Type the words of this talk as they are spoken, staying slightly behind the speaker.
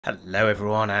Hello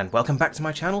everyone and welcome back to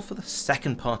my channel for the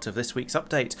second part of this week's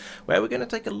update, where we're going to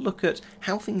take a look at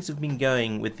how things have been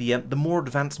going with the more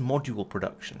advanced module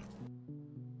production.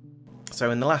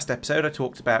 So in the last episode I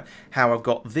talked about how I've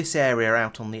got this area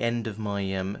out on the end of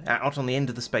my out on the end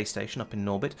of the space station up in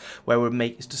orbit, where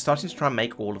we're starting to try and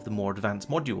make all of the more advanced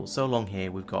modules. So along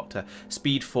here we've got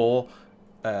speed 4,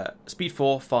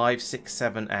 5, 6,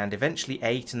 7 and eventually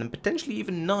 8 and then potentially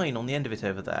even 9 on the end of it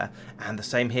over there, and the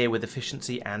same here with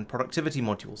efficiency and productivity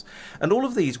modules, and all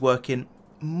of these work in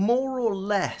more or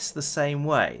less the same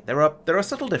way. There are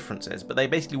subtle differences, but they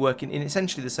basically work in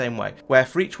essentially the same way, where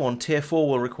for each one tier 4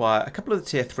 will require a couple of the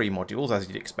tier 3 modules, as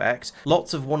you'd expect,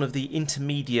 lots of one of the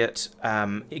intermediate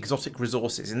exotic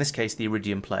resources, in this case the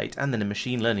iridium plate, and then a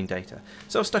machine learning data.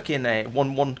 So I've stuck in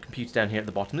one computer down here at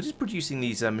the bottom that is producing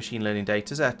these machine learning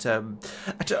data at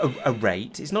a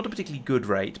rate. It's not a particularly good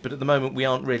rate, but at the moment we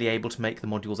aren't really able to make the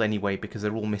modules anyway because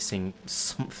they're all missing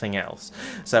something else.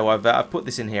 So I've put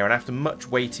this in here, and after much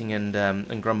waiting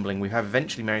and grumbling, we have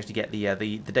eventually managed to get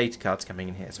the data cards coming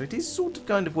in here. So it is sort of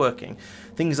kind of working.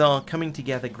 Things are coming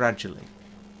together gradually.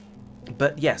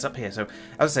 But yes, up here. So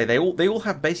as I say, they all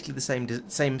have basically the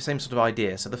same sort of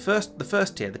idea. So the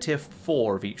first tier, the tier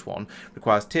 4 of each one,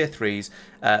 requires tier 3s.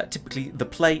 Typically the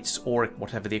plates or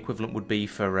whatever the equivalent would be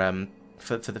for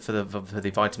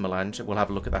the Vitamelange. We'll have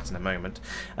a look at that in a moment,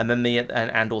 and then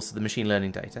and also the machine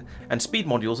learning data. And speed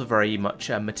modules are very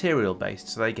much material based,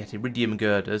 so they get iridium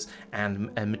girders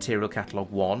and material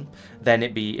catalog 1. Then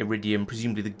it be iridium,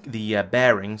 presumably the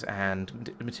bearings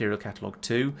and material catalog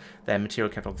 2. Then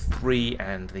material catalog 3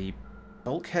 and the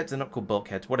bulkheads. They're not called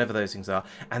bulkheads, whatever those things are,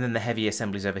 and then the heavy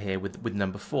assemblies over here with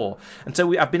number 4. And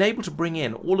so I've been able to bring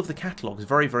in all of the catalogues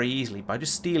very easily by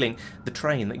just stealing the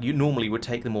train that you normally would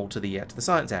take them all to the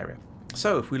science area.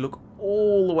 So if we look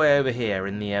all the way over here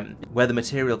in the where the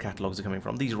material catalogues are coming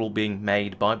from, these are all being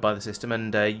made by the system,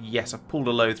 and yes, I've pulled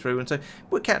a load through, and so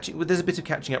there's a bit of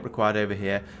catching up required over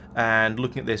here, and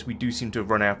looking at this we do seem to have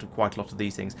run out of quite a lot of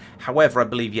these things. However, I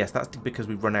believe, yes, that's because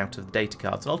we've run out of data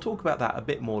cards, and I'll talk about that a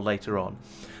bit more later on.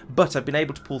 But I've been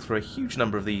able to pull through a huge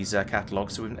number of these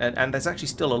catalogues, so and there's actually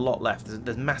still a lot left.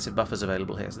 There's massive buffers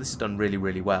available here, so this is done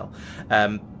really well.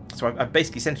 So I've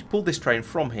basically essentially pulled this train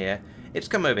from here. It's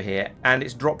come over here and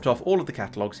it's dropped off all of the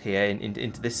catalogues here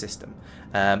into this system,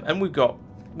 and we've got,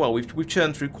 well, we've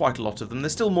churned through quite a lot of them.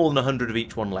 There's still more than 100 of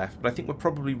each one left, but I think we're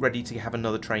probably ready to have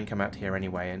another train come out here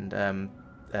anyway. And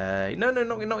no,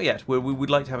 not yet. We would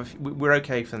like to have we're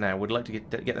okay for now. We'd like to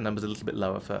get the numbers a little bit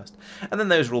lower first, and then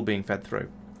those are all being fed through.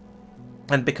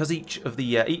 And because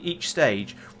each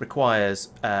stage requires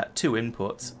 2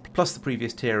 inputs plus the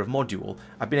previous tier of module,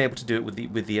 I've been able to do it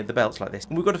with the belts like this.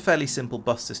 And we've got a fairly simple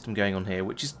bus system going on here,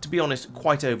 which is, to be honest,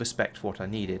 quite over-spec'd for what I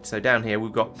needed. So down here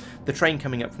we've got the train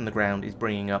coming up from the ground is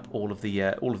bringing up all of the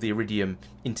iridium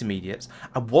intermediates.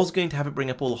 I was going to have it bring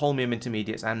up all the holmium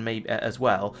intermediates and maybe as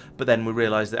well, but then we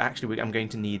realised that actually I'm going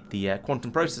to need the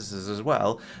quantum processors as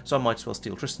well, so I might as well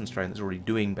steal Tristan's train that's already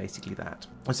doing basically that.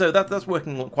 And so that's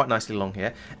working quite nicely along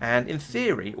here, and in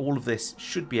theory all of this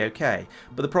should be okay.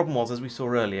 But the problem was, as we saw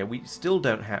earlier, we still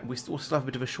have a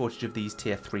bit of a shortage of these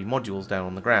tier 3 modules down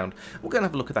on the ground. We're going to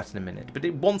have a look at that in a minute, but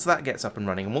once that gets up and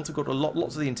running, and once we've got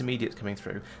lots of the intermediates coming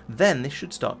through, then this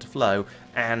should start to flow,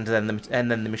 and then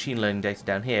the machine learning data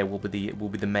down here will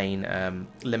be the main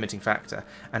limiting factor.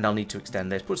 And I'll need to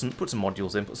extend this, put some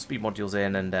modules in, put some speed modules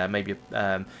in, and maybe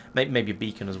a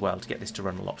beacon as well to get this to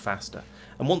run a lot faster.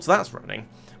 And once that's running,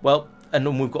 well, and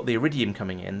then we've got the iridium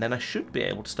coming in, then I should be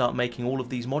able to start making all of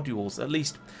these modules at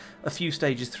least a few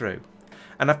stages through.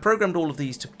 And I've programmed all of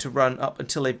these to run up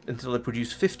until they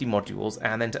produce 50 modules,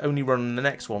 and then to only run the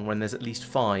next one when there's at least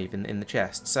 5 in the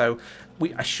chest. So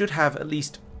I should have at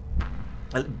least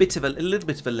a little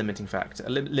bit of a limiting factor, a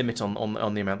limit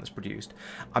on the amount that's produced.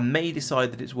 I may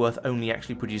decide that it's worth only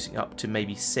actually producing up to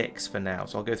maybe 6 for now.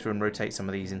 So I'll go through and rotate some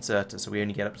of these inserters so we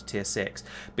only get up to tier 6,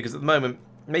 because at the moment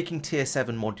making tier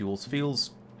 7 modules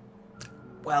feels,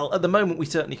 well, at the moment we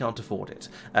certainly can't afford it.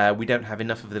 We don't have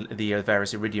enough of the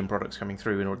various iridium products coming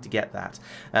through in order to get that.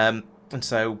 And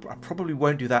so I probably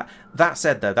won't do that. That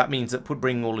said, though, that means that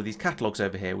bringing all of these catalogues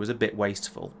over here was a bit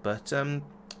wasteful. But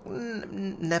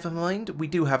never mind, we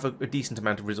do have a decent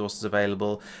amount of resources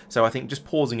available, so I think just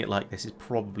pausing it like this is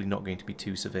probably not going to be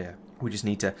too severe. We just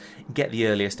need to get the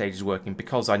earlier stages working,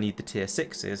 because I need the tier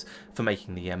 6s for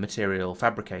making the material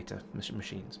fabricator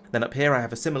machines. Then up here I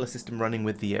have a similar system running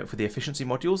with for the efficiency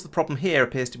modules. The problem here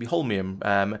appears to be holmium,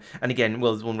 and again,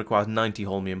 well, this one requires 90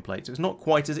 holmium plates, so it's not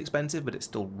quite as expensive, but it's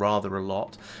still rather a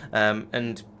lot.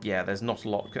 And yeah, there's not a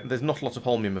lot of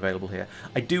holmium available here.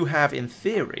 I do have, in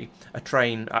theory, a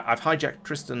train I've hijacked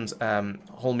Tristan's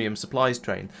holmium supplies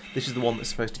train. This is the one that's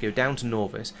supposed to go down to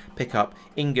Norvis, pick up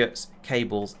ingots,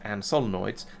 cables and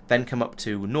solenoids, then come up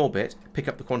to Norbit, pick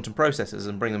up the quantum processors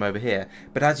and bring them over here.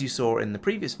 But as you saw in the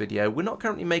previous video, we're not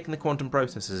currently making the quantum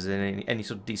processors in any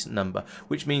sort of decent number,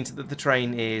 which means that the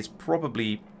train is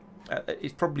probably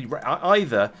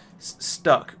either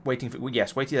stuck waiting for, well,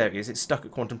 yes, there it is, it's stuck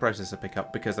at quantum processor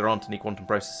pickup because there aren't any quantum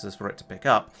processors for it to pick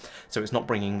up, so it's not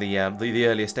bringing the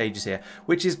earlier stages here,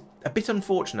 which is a bit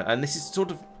unfortunate, and this is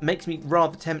sort of makes me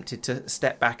rather tempted to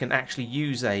step back and actually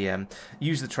use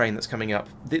the train that's coming up,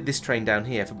 this train down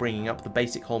here, for bringing up the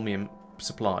basic holmium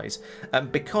supplies,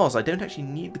 because I don't actually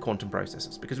need the quantum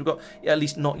processors, because we've got, at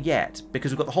least not yet,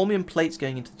 because we've got the holmium plates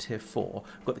going into tier 4,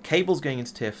 we've got the cables going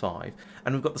into tier 5,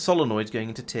 and we've got the solenoids going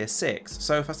into tier 6.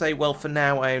 So if I say, well, for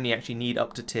now I only actually need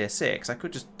up to tier 6, I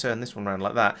could just turn this one around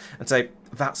like that and say,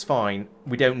 that's fine,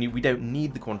 we don't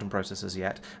need the quantum processors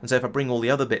yet. And so if I bring all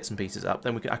the other bits and pieces up,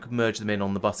 then I could merge them in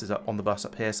on the buses on the bus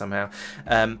up here somehow,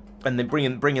 and then bring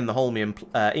in the holmium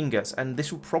ingots, and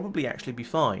this will probably actually be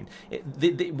fine.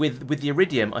 With the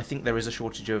iridium, I think there is a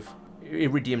shortage of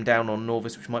iridium down on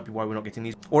Norvis, which might be why we're not getting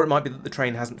these, or it might be that the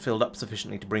train hasn't filled up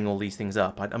sufficiently to bring all these things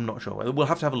up. I'm not sure. We'll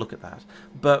have to have a look at that.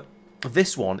 But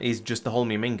this one is just the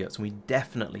holmium ingots, and we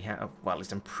definitely have, well, at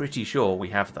least I'm pretty sure we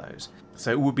have those. So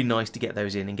it would be nice to get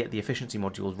those in and get the efficiency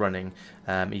modules running,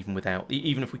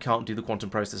 even if we can't do the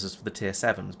quantum processors for the tier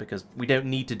 7s, because we don't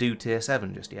need to do tier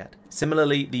 7 just yet.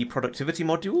 Similarly, the productivity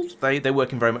modules, they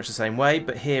work in very much the same way,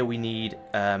 but here we need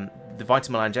the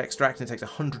vitamelange extract, and it takes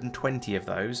 120 of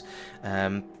those,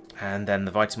 and then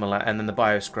the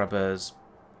bioscrubbers,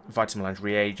 vitamelange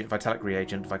reagent, vitalic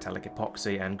reagent, vitalic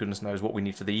epoxy, and goodness knows what we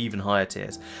need for the even higher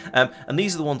tiers. And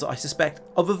these are the ones that I suspect,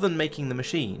 other than making the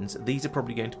machines, these are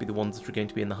probably going to be the ones that are going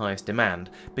to be in the highest demand,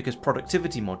 because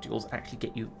productivity modules actually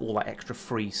get you all that extra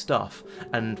free stuff,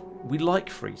 and we like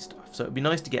free stuff. So it'd be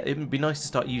nice to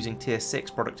start using tier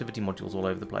 6 productivity modules all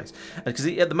over the place, because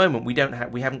at the moment we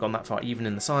haven't gone that far even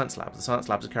in the science labs. The science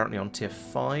labs are currently on tier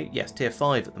 5, yes, tier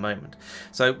 5 at the moment.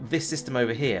 So this system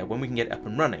over here, when we can get it up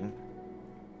and running,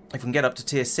 if we can get up to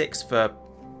tier 6 for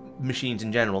machines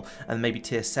in general, and maybe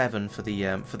tier 7 for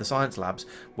the science labs,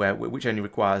 which only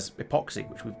requires epoxy,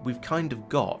 which we've kind of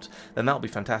got, then that'll be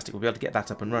fantastic. We'll be able to get that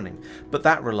up and running. But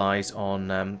that relies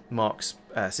on Marc's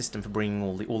system for bringing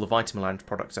all the vitamelange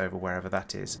products over, wherever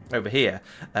that is, over here,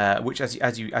 which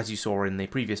as you saw in the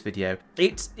previous video,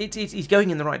 it's going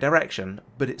in the right direction,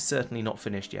 but it's certainly not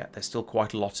finished yet. There's still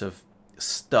quite a lot of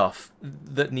stuff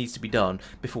that needs to be done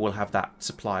before we'll have that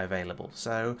supply available.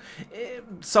 So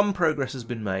some progress has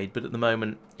been made, but at the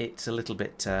moment it's a little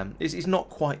bit it's not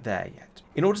quite there yet.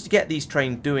 In order to get these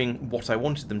trains doing what I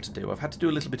wanted them to do, I've had to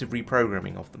do a little bit of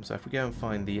reprogramming of them. So if we go and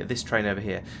find this train over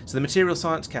here, so the material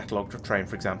science catalogue train,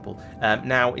 for example,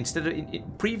 now instead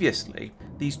of previously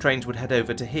these trains would head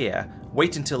over to here,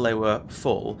 wait until they were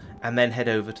full, and then head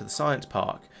over to the science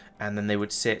park, and then they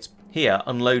would sit here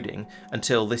unloading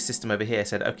until this system over here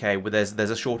said, okay, well there's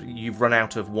a short, you've run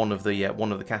out of one of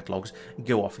the catalogues,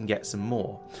 go off and get some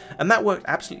more. And that worked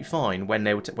absolutely fine when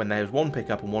there was one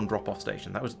pickup and one drop-off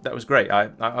station. That was great. I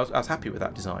was happy with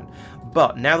that design.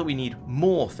 But now that we need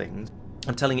more things,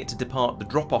 I'm telling it to depart the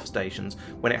drop-off stations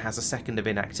when it has a second of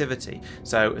inactivity.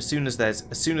 So as soon as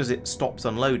it stops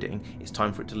unloading, it's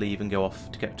time for it to leave and go off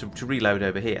to reload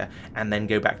over here, and then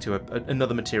go back to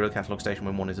another material catalogue station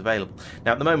when one is available.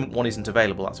 Now at the moment one isn't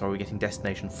available, that's why we're getting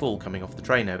destination full coming off the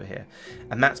train over here.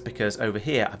 And that's because over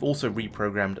here I've also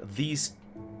reprogrammed these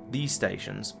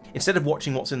stations. Instead of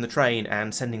watching what's in the train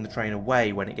and sending the train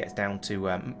away when it gets down to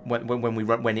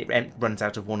when it runs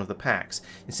out of one of the packs,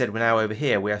 instead we're now over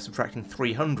here, we are subtracting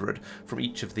 300 from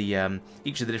each of the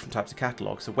different types of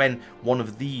catalogues. So when one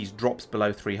of these drops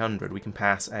below 300, we can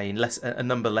pass a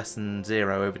number less than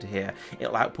 0 over to here.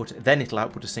 It'll output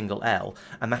a single L,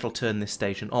 and that'll turn this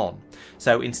station on.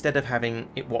 So instead of having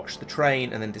it watch the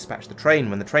train and then dispatch the train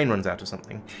when the train runs out of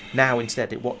something, now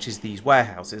instead it watches these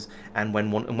warehouses, and when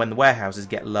the warehouses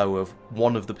get low of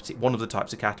one of the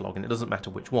types of catalogue, and it doesn't matter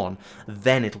which one,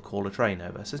 then it'll call a train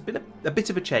over. So it's been a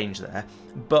bit of a change there,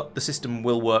 but the system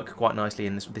will work quite nicely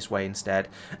in this way instead,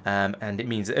 and it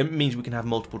means we can have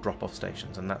multiple drop-off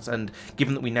stations, and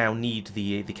given that we now need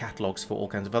the catalogues for all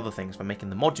kinds of other things for making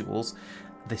the modules,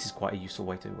 this is quite a useful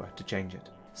way to change it.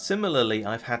 Similarly,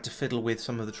 I've had to fiddle with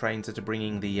some of the trains that are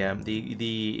bringing the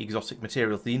exotic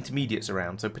materials, the intermediates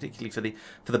around. So particularly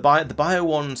for the bio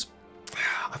ones,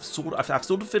 I've sort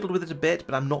of fiddled with it a bit,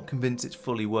 but I'm not convinced it's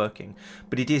fully working.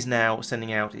 But it is now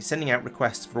sending out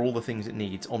requests for all the things it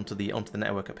needs onto the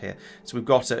network up here. So we've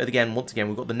got once again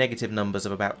we've got the negative numbers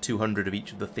of about 200 of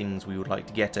each of the things we would like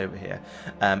to get over here,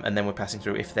 and then we're passing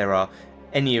through if there are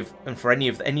any of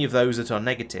those that are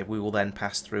negative, we will then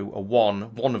pass through a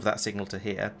one of that signal to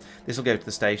here. This will go to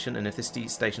the station, and if this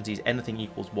station sees anything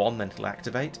equals 1, then it'll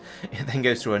activate. It then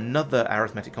goes through another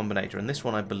arithmetic combinator, and this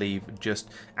one, I believe, just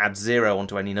adds 0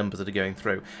 onto any numbers that are going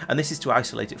through. And this is to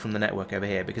isolate it from the network over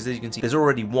here, because as you can see, there's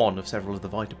already one of several of the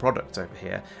Vita products over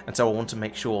here, and so I want to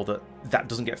make sure that that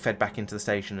doesn't get fed back into the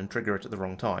station and trigger it at the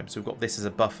wrong time. So we've got this as a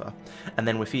buffer, and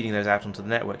then we're feeding those out onto the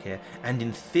network here, and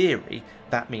in theory,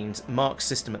 that means Marc's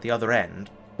system at the other end,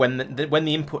 when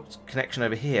the input connection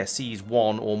over here sees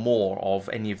one or more of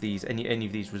any of these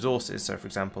resources, so for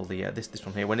example this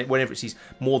one here, whenever it sees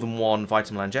more than one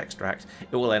Vitamelange extract,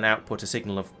 it will then output a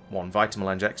signal of one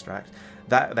Vitamelange extract.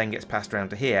 That then gets passed around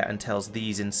to here and tells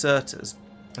these inserters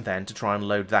then to try and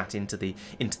load that into the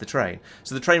train.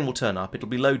 So the train will turn up, it'll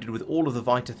be loaded with all of the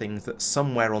Vita things that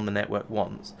somewhere on the network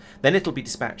wants. Then it'll be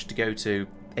dispatched to go to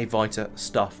a Vita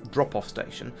stuff drop-off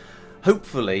station.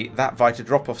 Hopefully that Vita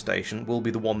drop-off station will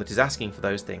be the one that is asking for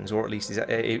those things, or at least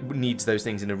it needs those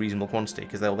things in a reasonable quantity,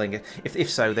 because they'll then get, if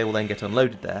so, they will then get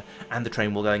unloaded there, and the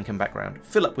train will then come back round,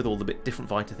 fill up with all the different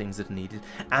Vita things that are needed,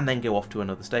 and then go off to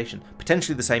another station.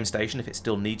 Potentially the same station if it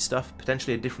still needs stuff,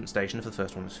 potentially a different station if the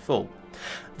first one is full.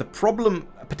 The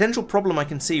potential problem I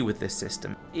can see with this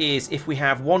system is if we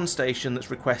have one station that's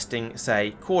requesting,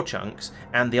 say, core chunks,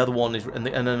 and the other one is, and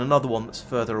then another one that's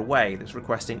further away that's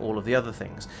requesting all of the other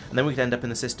things, and then we could end up in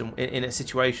the system in a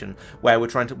situation where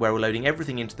we're loading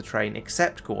everything into the train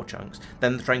except core chunks.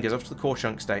 Then the train goes off to the core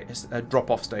chunk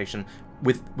drop-off station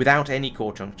without any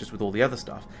core chunks, just with all the other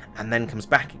stuff, and then comes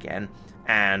back again,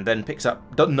 and then picks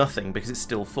up nothing because it's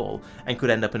still full, and could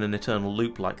end up in an eternal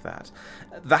loop like that.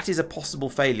 That is a possible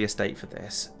failure state for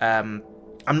this. I'm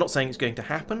not saying it's going to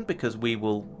happen, because we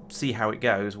will see how it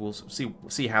goes. We'll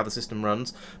see how the system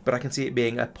runs, but I can see it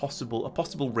being a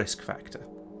possible risk factor.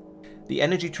 The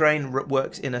energy train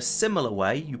works in a similar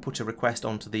way. You put a request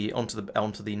onto the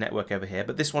network over here,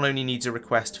 but this one only needs a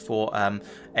request for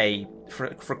a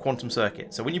quantum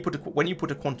circuit. So when you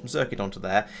put a quantum circuit onto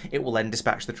there, it will then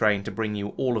dispatch the train to bring you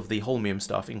all of the holmium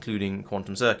stuff, including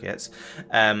quantum circuits.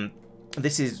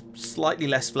 This is slightly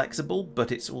less flexible,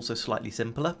 but it's also slightly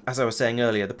simpler. As I was saying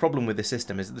earlier, the problem with this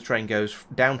system is that the train goes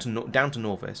down to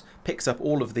Norvis, picks up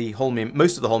all of the holmium,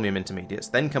 most of the holmium intermediates,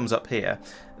 then comes up here,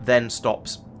 then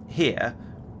stops here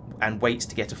and waits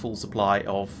to get a full supply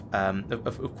of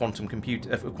quantum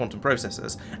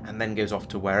processors, and then goes off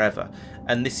to wherever.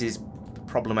 And this is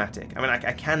problematic. I mean,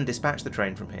 I can dispatch the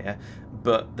train from here,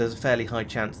 but there's a fairly high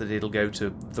chance that it'll go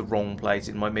to the wrong place.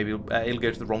 It'll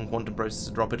go to the wrong quantum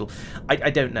processor drop. I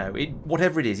don't know.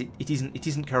 Whatever it is, it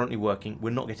isn't currently working.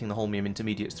 We're not getting the holmium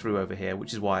intermediates through over here,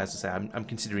 which is why, as I say, I'm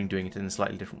considering doing it in a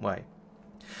slightly different way.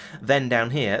 Then down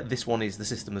here, this one is the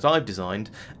system that I've designed,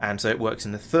 and so it works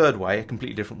in a third way, a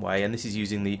completely different way, and this is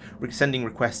using the sending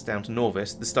requests down to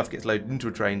Norvis. The stuff gets loaded into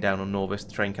a train down on Norvis,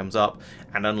 the train comes up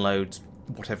and unloads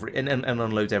whatever, and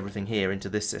unloads everything here into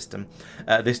this system.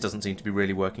 This doesn't seem to be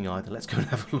really working either. Let's go and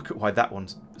have a look at why that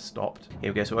one's stopped.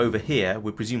 Here we go. So over here,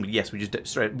 we're presumably, yes, we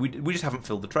just haven't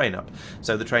filled the train up.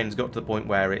 So the train's got to the point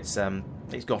where it's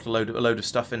got a load of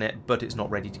stuff in it, but it's not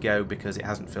ready to go because it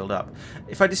hasn't filled up.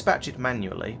 If I dispatch it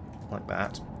manually like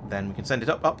that, then we can send it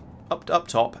up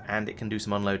top, and it can do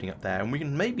some unloading up there, and we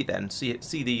can maybe then see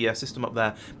the system up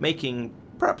there making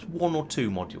perhaps 1 or 2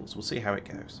 modules. We'll see how it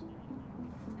goes.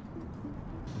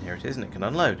 Here it is, and it can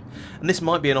unload. And this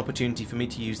might be an opportunity for me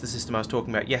to use the system I was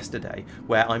talking about yesterday,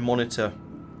 where I monitor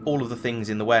all of the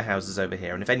things in the warehouses over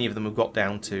here, and if any of them have got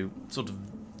down to sort of,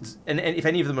 and if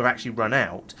any of them have actually run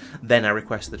out, then I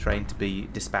request the train to be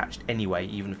dispatched anyway,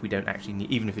 even if we don't actually need,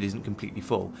 even if it isn't completely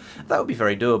full. That would be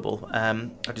very doable.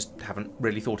 I just haven't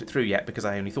really thought it through yet, because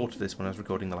I only thought of this when I was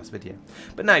recording the last video.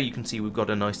 But now you can see we've got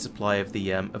a nice supply of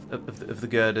the of the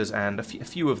girders and a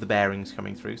few of the bearings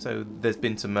coming through. So there's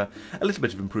been some a little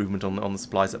bit of improvement on the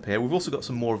supplies up here. We've also got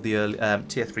some more of the early,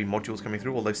 tier 3 modules coming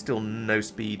through, although still no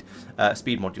speed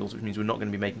modules, which means we're not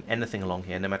going to be making anything along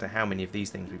here, no matter how many of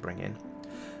these things we bring in.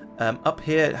 Up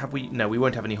here, no, we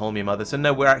won't have any holmium either, so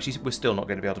no, we're still not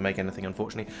going to be able to make anything,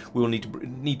 unfortunately. We will need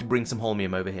to bring some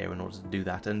holmium over here in order to do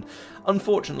that, and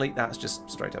unfortunately that's just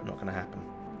straight up not going to happen.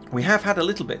 We have had a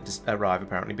little bit arrive,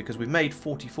 apparently, because we've made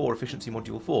 44 efficiency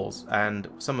module 4s, and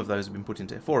some of those have been put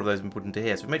into, 4 of those have been put into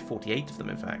here, so we've made 48 of them,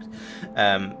 in fact.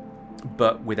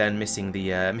 but we're then missing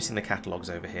the catalogs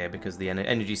over here because the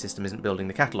energy system isn't building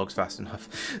the catalogs fast enough.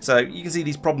 So you can see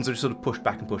these problems are sort of pushed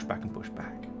back and pushed back and pushed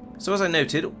back. So as I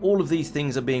noted, all of these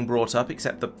things are being brought up,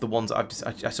 except the ones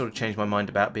that I sort of changed my mind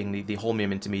about, being the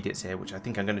holmium intermediates here, which I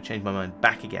think I'm going to change my mind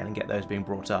back again and get those being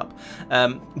brought up.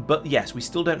 But yes, we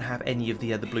still don't have any of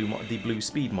the blue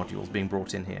speed modules being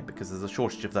brought in here because there's a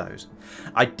shortage of those.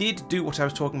 I did do what I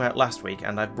was talking about last week,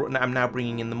 and I'm now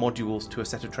bringing in the modules to a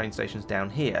set of train stations down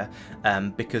here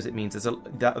because it means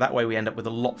that way we end up with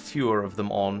a lot fewer of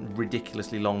them on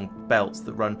ridiculously long belts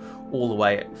that run all the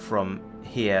way from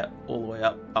here all the way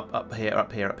up here,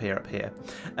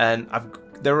 and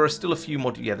there are still a few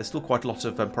modules. Yeah, there's still quite a lot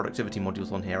of productivity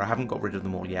modules on here. I haven't got rid of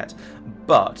them all yet,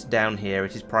 but down here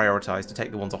it is prioritized to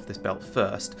take the ones off this belt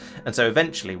first, and so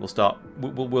eventually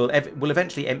we'll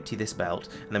eventually empty this belt,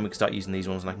 and then we can start using these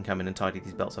ones, and I can come in and tidy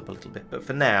these belts up a little bit. But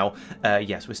for now,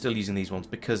 yes, we're still using these ones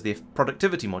because the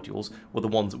productivity modules were the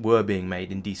ones that were being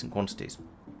made in decent quantities.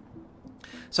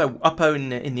 So up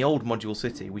in the old module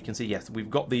city, we can see, yes, we've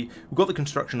got the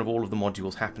construction of all of the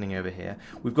modules happening over here.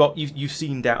 We've got, you've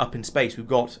seen down up in space, we've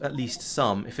got at least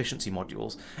some efficiency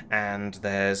modules, and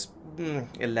there's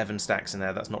 11 stacks in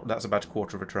there. That's about a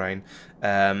quarter of a train.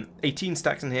 18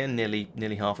 stacks in here,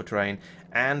 nearly half a train,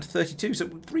 and 32. So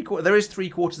there is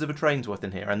 3/4 of a train's worth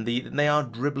in here, and they are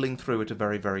dribbling through at a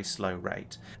very, very slow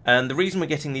rate. And the reason we're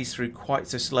getting these through quite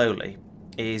so slowly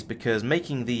is because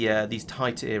making these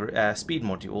tight speed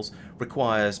modules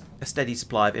requires a steady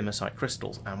supply of imersite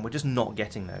crystals, and we're just not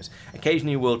getting those.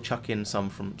 Occasionally we'll chuck in some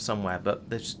from somewhere, but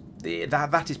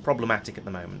that is problematic at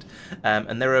the moment,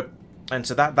 and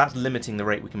so that's limiting the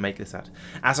rate we can make this at.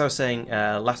 As I was saying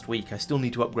last week, I still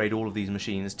need to upgrade all of these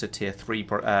machines to tier 3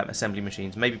 assembly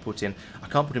machines. Maybe I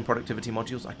can't put in productivity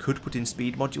modules. I could put in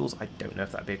speed modules. I don't know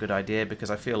if that'd be a good idea,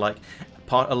 because I feel like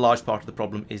a large part of the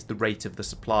problem is the rate of the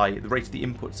supply, the rate of the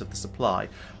inputs of the supply,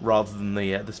 rather than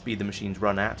the speed the machines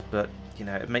run at. But you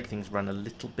know, it'd make things run a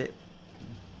little bit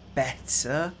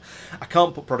better. I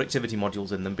can't put productivity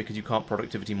modules in them because you can't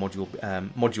productivity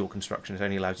module construction. It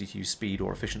only allows you to use speed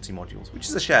or efficiency modules, which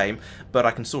is a shame, but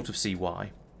I can sort of see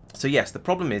why. So yes, the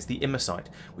problem is the imersite,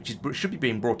 which should be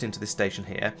being brought into this station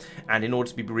here, and in order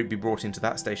to be brought into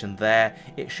that station there,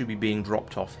 it should be being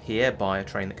dropped off here by a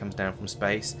train that comes down from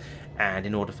space, and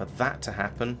in order for that to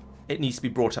happen, it needs to be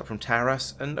brought up from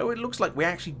Taras, and it looks like we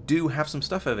actually do have some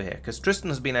stuff over here, because Tristan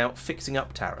has been out fixing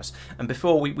up Taras, and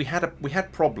before we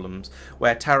had problems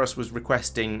where Taras was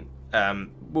requesting,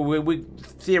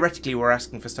 theoretically we're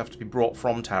asking for stuff to be brought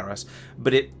from Taras,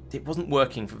 but it wasn't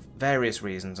working for various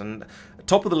reasons, and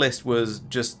top of the list was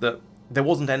just that there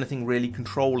wasn't anything really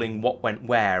controlling what went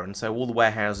where, and so all the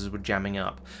warehouses were jamming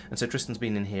up. And so Tristan's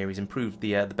been in here. He's improved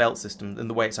the belt system and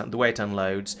the way it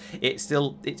unloads. It's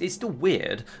still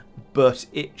weird, but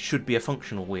it should be a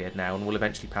functional weird now, and we'll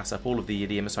eventually pass up all of the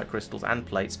imersite crystals and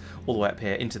plates all the way up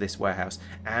here into this warehouse.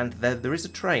 And there is a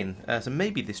train, so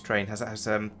maybe this train has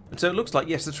so it looks like,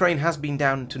 yes, the train has been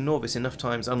down to Norvis enough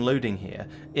times unloading here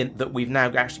that we've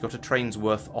now actually got a train's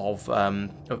worth of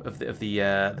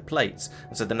the plates,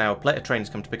 and so now a train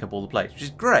has come to pick up all the plates, which is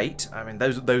great. I mean,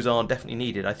 those are definitely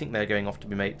needed. I think they're going off to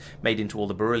be made into all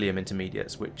the beryllium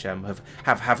intermediates, which have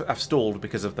stalled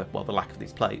because of the lack of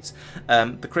these plates.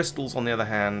 The crystals, on the other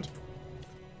hand,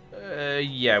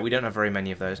 yeah, we don't have very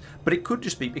many of those, but it could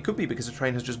be because the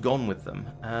train has just gone with them.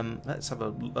 Let's have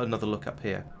another look up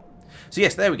here. So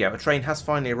yes, there we go. A train has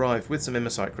finally arrived with some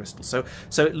imersite crystals.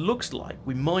 So it looks like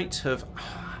we might have.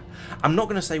 I'm not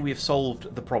going to say we have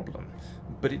solved the problem,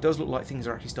 but it does look like things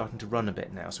are actually starting to run a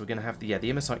bit now. So we're going to have the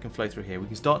imersite can flow through here. We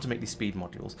can start to make these speed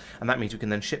modules, and that means we can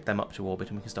then ship them up to orbit,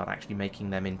 and we can start actually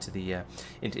making them into the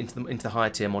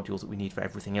higher tier modules that we need for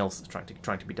everything else that's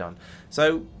trying to be done.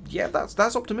 So yeah,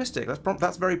 that's optimistic.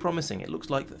 That's very promising. It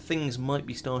looks like that things might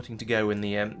be starting to go in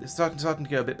the starting to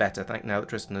go a bit better. Now that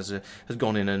Tristan has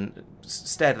gone in and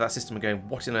stared at that system and going,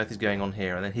 what on earth is going on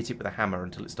here, and then hit it with a hammer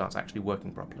until it starts actually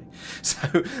working properly. So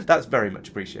that's very much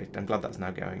appreciated. I'm glad that's now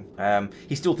going.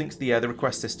 He still thinks the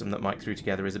request system that Mike threw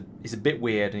together is a bit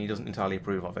weird, and he doesn't entirely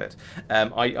approve of it.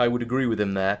 I would agree with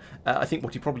him there. I think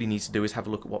what he probably needs to do is have a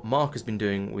look at what Marc has been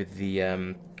doing with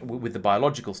the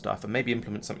biological stuff, and maybe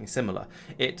implement something similar.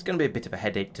 It's going to be a bit of a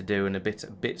headache to do, and a bit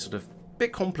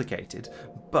complicated,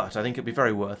 but I think it'll be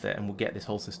very worth it, and we'll get this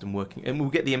whole system working, and we'll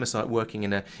get the imersite working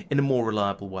in a more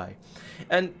reliable way.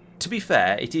 And to be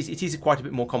fair, it is quite a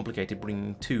bit more complicated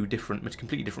bringing two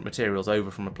completely different materials over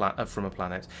from a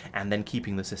planet, and then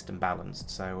keeping the system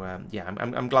balanced. So yeah,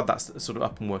 I'm glad that's sort of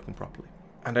up and working properly.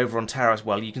 And over on Tarassment,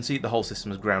 well, you can see the whole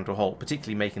system has ground to a halt,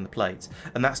 particularly making the plates,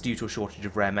 and that's due to a shortage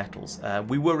of rare metals.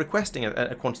 We were requesting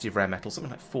a quantity of rare metals,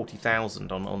 something like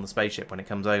 40,000 on the spaceship when it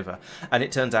comes over, and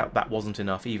it turns out that wasn't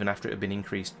enough, even after it had been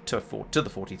increased to the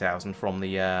 40,000 from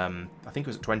the, I think it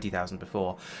was at 20,000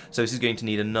 before. So this is going to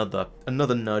need another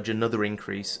nudge, another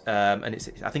increase, and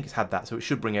I think it's had that, so it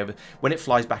should bring over, when it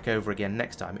flies back over again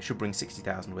next time, it should bring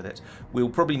 60,000 with it. We'll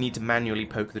probably need to manually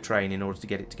poke the train in order to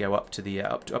get it to go up to the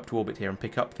up to orbit here and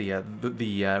pick up the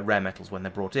rare metals when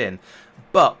they're brought in,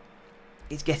 but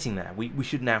it's getting there. We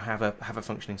should now have a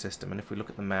functioning system, and if we look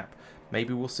at the map,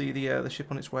 maybe we'll see the ship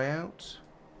on its way out.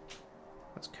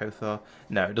 That's Kothar.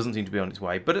 No, it doesn't seem to be on its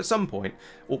way, but at some point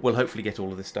we'll hopefully get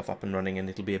all of this stuff up and running, and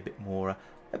it'll be a bit more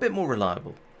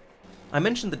reliable. I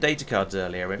mentioned the data cards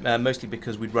earlier, mostly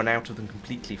because we'd run out of them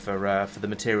completely for the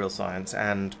material science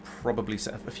and probably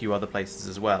a few other places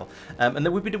as well. And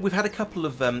then we've had a couple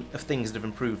of things that have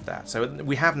improved that. So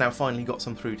we have now finally got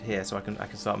some through to here, so I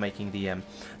can start making the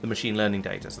machine learning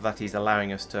data. So that is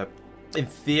allowing us to, in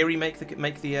theory, make the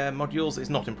modules. It's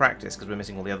not in practice because we're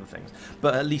missing all the other things,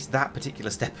 but at least that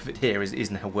particular step of it here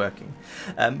is now working.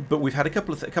 But we've had a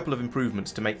couple of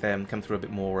improvements to make them come through a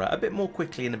bit more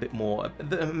quickly and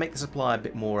make the supply a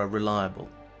bit more reliable.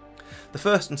 The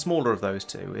first and smaller of those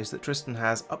two is that Tristan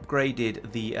has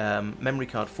upgraded the memory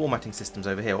card formatting systems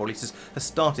over here, or at least has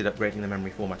started upgrading the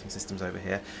memory formatting systems over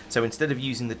here. So instead of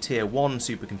using the tier 1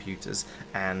 supercomputers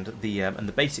and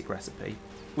the basic recipe,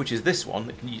 which is this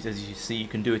one, as you see, you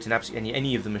can do it in absolutely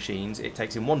any of the machines. It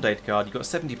takes in one data card, you've got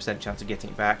a 70% chance of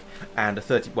getting it back, and a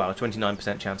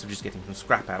 29% chance of just getting some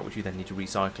scrap out, which you then need to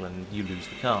recycle and you lose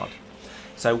the card.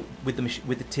 So with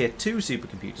the tier 2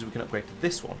 supercomputers, we can upgrade to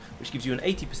this one, which gives you an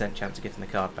 80% chance of getting the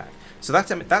card back. So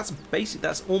that's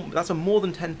a more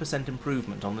than 10%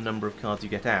 improvement on the number of cards you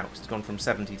get out. It's gone from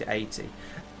 70 to 80,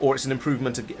 or it's an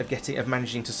improvement of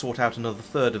managing to sort out another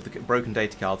third of the broken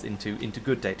data cards into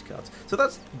good data cards. So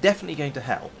that's definitely going to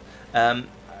help.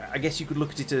 I guess you could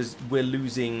look at it as we're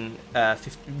losing a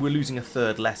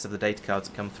third less of the data cards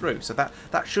that come through. So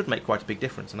that should make quite a big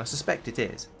difference, and I suspect it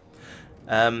is.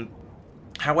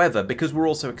 However, because we're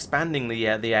also expanding the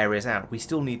areas out, we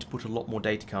still need to put a lot more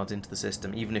data cards into the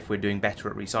system, even if we're doing better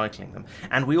at recycling them.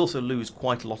 And we also lose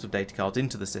quite a lot of data cards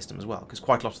into the system as well, because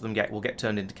quite a lot of them will get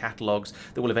turned into catalogues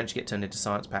that will eventually get turned into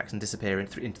science packs and disappear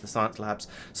into the science labs.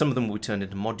 Some of them will be turned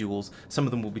into modules, some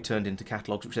of them will be turned into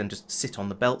catalogues, which then just sit on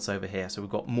the belts over here. So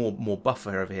we've got more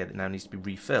buffer over here that now needs to be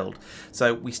refilled.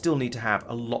 So we still need to have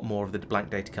a lot more of the blank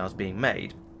data cards being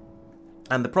made.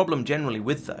 And the problem generally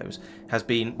with those has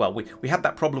been, well, we had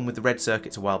that problem with the red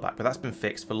circuits a while back, but that's been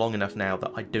fixed for long enough now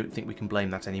that I don't think we can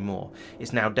blame that anymore.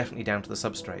 It's now definitely down to the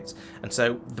substrates. And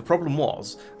so the problem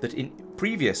was that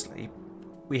previously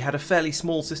we had a fairly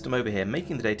small system over here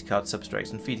making the data card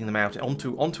substrates and feeding them out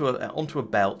onto a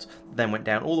belt, then went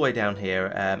down all the way down here,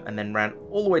 and then ran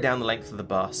all the way down the length of the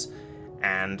bus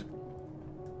and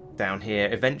down here,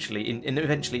 eventually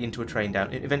into a train down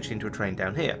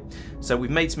here. So we've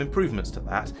made some improvements to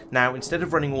that. Now, instead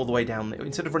of running all the way down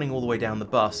the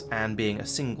bus and being a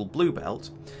single blue belt,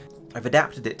 I've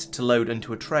adapted it to load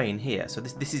into a train here. So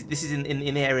this is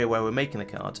in the area where we're making the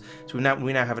cards. So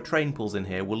we now have a train pulls in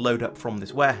here. We'll load up from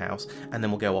this warehouse, and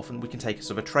then we'll go off, and we can take a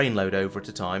sort of a train load over at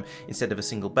a time instead of a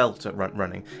single belt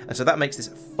running. And so that makes this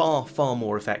far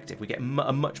more effective. We get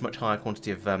a much higher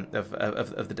quantity of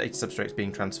the data substrates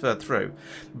being transferred through.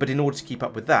 But in order to keep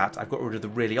up with that, I've got rid of the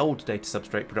really old data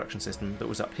substrate production system that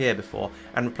was up here before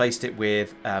and replaced it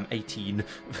with 18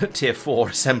 tier 4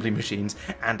 assembly machines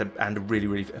and a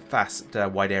really fast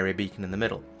wide area beacon in the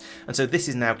middle. And so this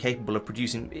is now capable of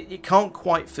producing, it can't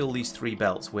quite fill these 3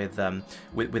 belts with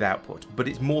output, but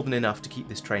it's more than enough to keep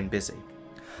this train busy.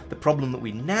 The problem that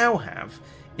we now have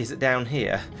is that down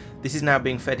here, this is now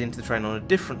being fed into the train on a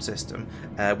different system.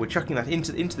 We're chucking that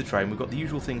into the train. We've got the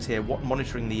usual things here,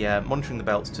 monitoring the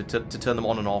belts to turn them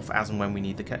on and off as and when we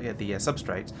need the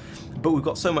substrates. But we've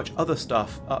got so much other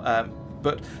stuff.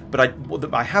 But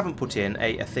I haven't put in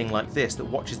a thing like this that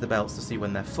watches the belts to see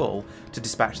when they're full to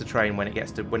dispatch the train when it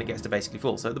gets to basically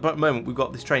full. So at the moment we've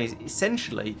got this train is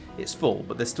essentially it's full,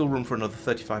 but there's still room for another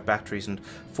 35 batteries and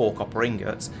 4 copper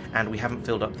ingots, and we haven't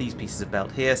filled up these pieces of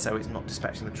belt here, so it's not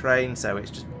dispatching the train, so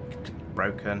it's just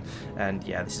broken, and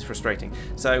yeah, this is frustrating.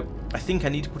 So I think I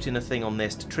need to put in a thing on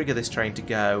this to trigger this train to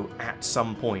go at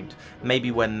some point,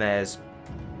 maybe when there's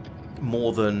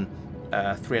more than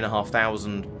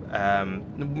 3,500.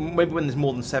 Maybe when there's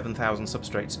more than 7,000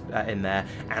 substrates in there,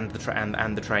 and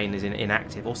the train is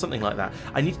inactive or something like that.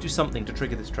 I need to do something to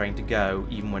trigger this train to go,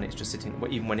 even when it's just sitting,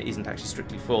 even when it isn't actually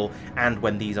strictly full, and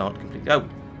when these aren't completely. Oh,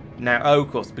 now, oh,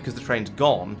 of course, because the train's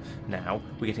gone now,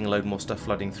 we're getting a load more stuff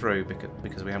flooding through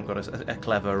because we haven't got a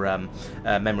clever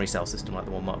memory cell system like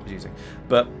the one Marc was using.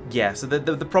 But yeah, so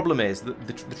the problem is that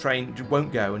the train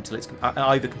won't go until it's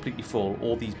either completely full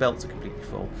or these belts are completely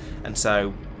full, and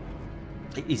so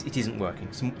it isn't working.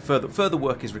 Some further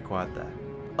work is required there.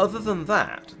 Other than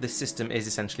that, this system is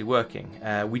essentially working.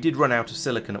 We did run out of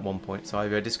silicon at one point, so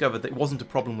I discovered that it wasn't a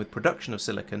problem with production of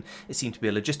silicon. It seemed to be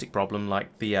a logistic problem,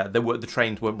 like the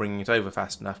trains weren't bringing it over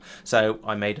fast enough. So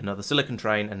I made another silicon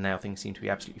train, and now things seem to be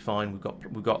absolutely fine.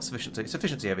 We've got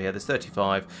sufficiency over here. There's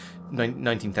 35,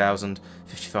 19,000,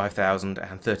 55,000,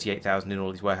 and 38,000 in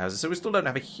all these warehouses. So we still don't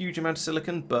have a huge amount of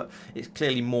silicon, but it's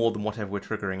clearly more than whatever we're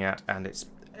triggering at, and it's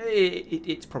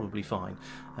probably fine,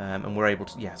 and we're able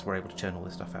to churn all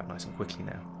this stuff out nice and quickly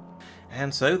now.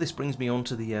 And so this brings me on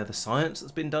to the science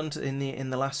that's been done in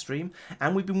the last stream,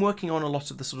 and we've been working on a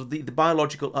lot of the sort of the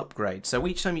biological upgrades. So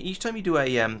each time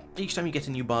you get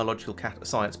a new biological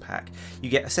science pack, you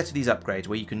get a set of these upgrades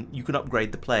where you can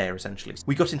upgrade the player essentially.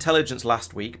 We got intelligence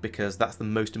last week because that's the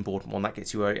most important one. That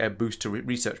gets you a boost to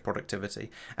research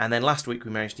productivity. And then last week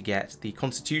we managed to get the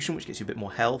constitution, which gets you a bit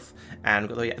more health, and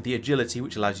we've got the agility,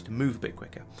 which allows you to move a bit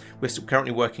quicker. We're still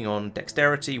currently working on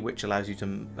dexterity, which allows you to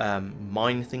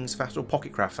mine things faster.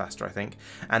 Pocket craft faster, I think,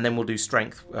 and then we'll do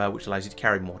strength, which allows you to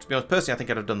carry more. To be honest, personally, I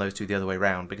think I'd have done those two the other way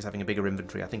around because having a bigger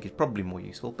inventory I think is probably more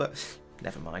useful, but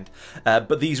never mind.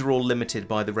 But these are all limited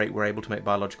by the rate we're able to make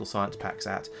biological science packs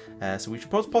at, so we should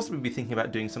possibly be thinking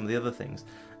about doing some of the other things.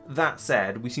 That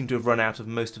said, we seem to have run out of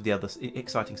most of the other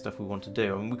exciting stuff we want to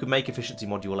do. I mean, we could make efficiency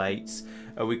module 8s.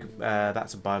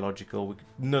 That's a biological.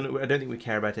 I don't think we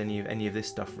care about any of this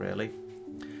stuff really.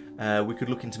 We could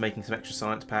look into making some extra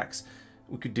science packs.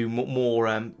 We could do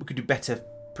more. We could do better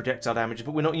projectile damage,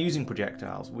 but we're not using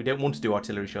projectiles. We don't want to do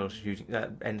artillery shell shooting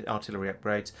and artillery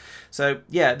upgrades. So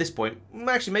yeah, at this point,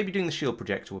 actually maybe doing the shield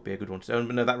projector would be a good one to do.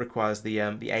 But no, that requires the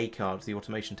A cards, the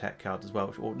automation tech cards as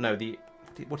well. Or no,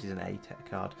 what is an A tech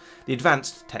card? The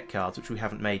advanced tech cards, which we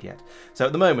haven't made yet. So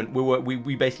at the moment,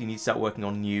 we basically need to start working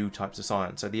on new types of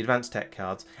science. So the advanced tech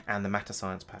cards and the matter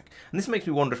science pack. And this makes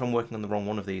me wonder if I'm working on the wrong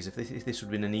one of these. If this would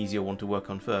have been an easier one to work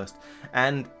on first.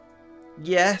 And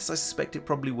yes, I suspect it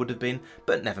probably would have been,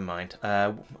 but never mind.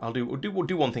 We'll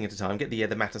do one thing at a time. Get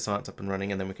the matter science up and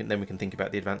running, and then we can think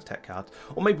about the advanced tech cards,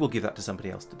 or maybe we'll give that to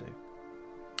somebody else to do.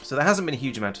 So there hasn't been a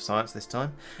huge amount of science this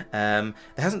time. There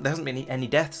hasn't been any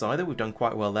deaths either. We've done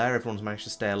quite well there. Everyone's managed to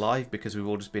stay alive because we've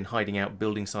all just been hiding out,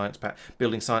 building science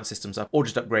systems up, or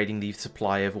just upgrading the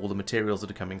supply of all the materials that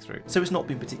are coming through. So it's not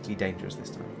been particularly dangerous this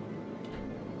time.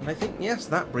 And I think, yes,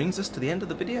 that brings us to the end of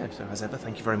the video. So as ever,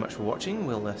 thank you very much for watching.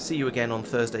 We'll see you again on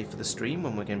Thursday for the stream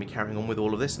when we're going to be carrying on with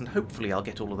all of this, and hopefully I'll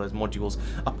get all of those modules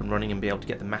up and running and be able to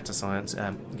get the matter science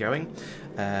going.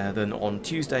 Then on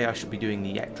Tuesday I should be doing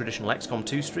the traditional XCOM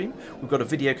 2 stream. We've got a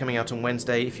video coming out on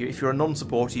Wednesday. If you're a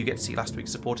non-supporter, you get to see last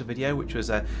week's supporter video, which was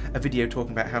a video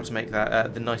talking about how to make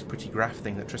that the nice pretty graph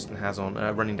thing that Tristan has on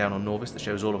running down on Norvis that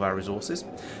shows all of our resources.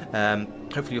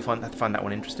 Hopefully you'll find that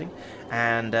one interesting.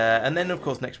 And then of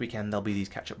course next weekend there'll be these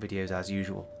catch-up videos as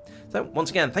usual. So once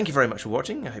again, thank you very much for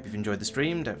watching. I hope you've enjoyed the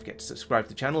stream. Don't forget to subscribe to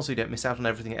the channel so you don't miss out on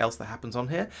everything else that happens on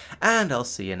here. And I'll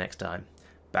see you next time.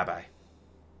 Bye bye.